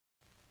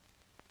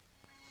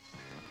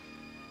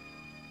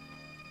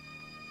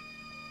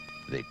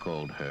They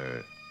called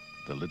her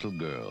the little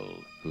girl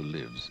who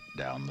lives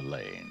down the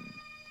lane.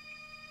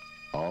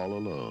 All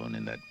alone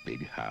in that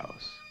big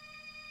house.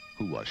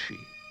 Who was she?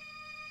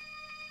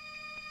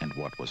 And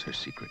what was her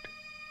secret?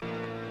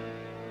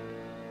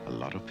 A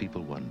lot of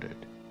people wondered.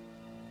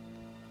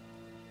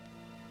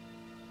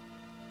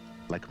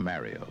 Like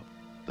Mario,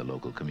 the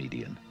local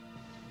comedian.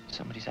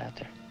 Somebody's out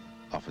there.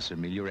 Officer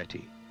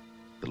Miglioretti,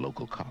 the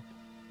local cop.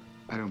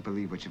 I don't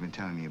believe what you've been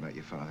telling me about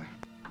your father.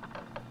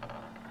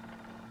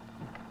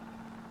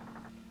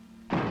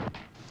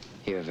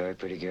 You're a very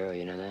pretty girl,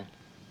 you know that?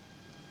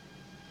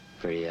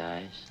 Pretty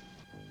eyes.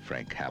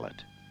 Frank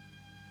Hallett,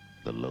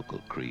 the local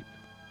creep.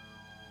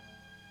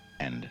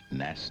 And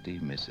nasty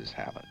Mrs.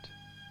 Hallett,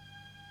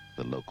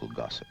 the local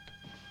gossip.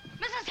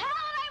 Mrs.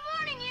 Hallett,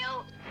 I'm warning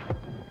you!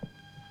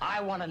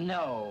 I want to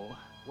know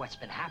what's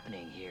been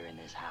happening here in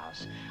this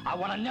house. I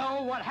want to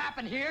know what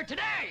happened here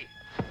today!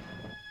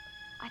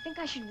 I think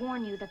I should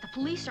warn you that the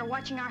police are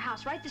watching our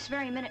house right this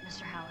very minute,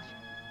 Mr. Hallett.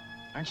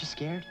 Aren't you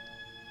scared?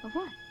 Of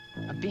what?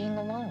 Of being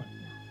alone.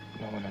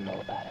 No one will know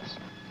about us.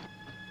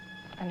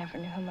 I never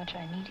knew how much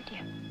I needed you.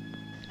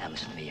 Now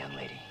listen to me, young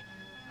lady.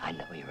 I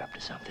know you're up to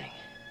something.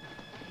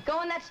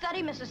 Go in that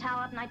study, Mrs.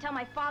 Hallett, and I tell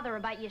my father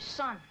about your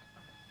son.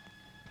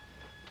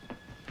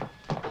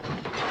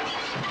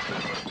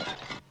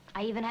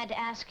 I even had to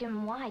ask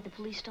him why the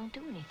police don't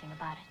do anything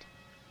about it.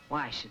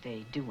 Why should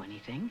they do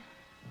anything?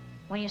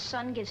 When your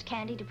son gives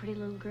candy to pretty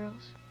little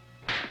girls.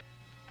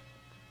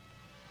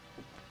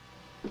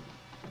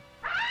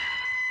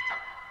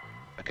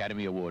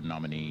 Academy Award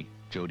nominee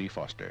Jodie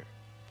Foster,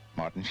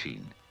 Martin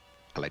Sheen,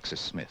 Alexis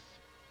Smith.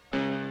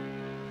 Get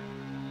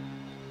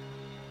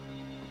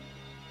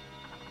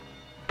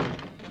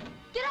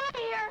out of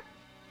here!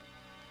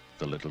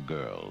 The little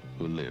girl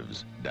who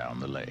lives down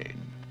the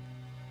lane.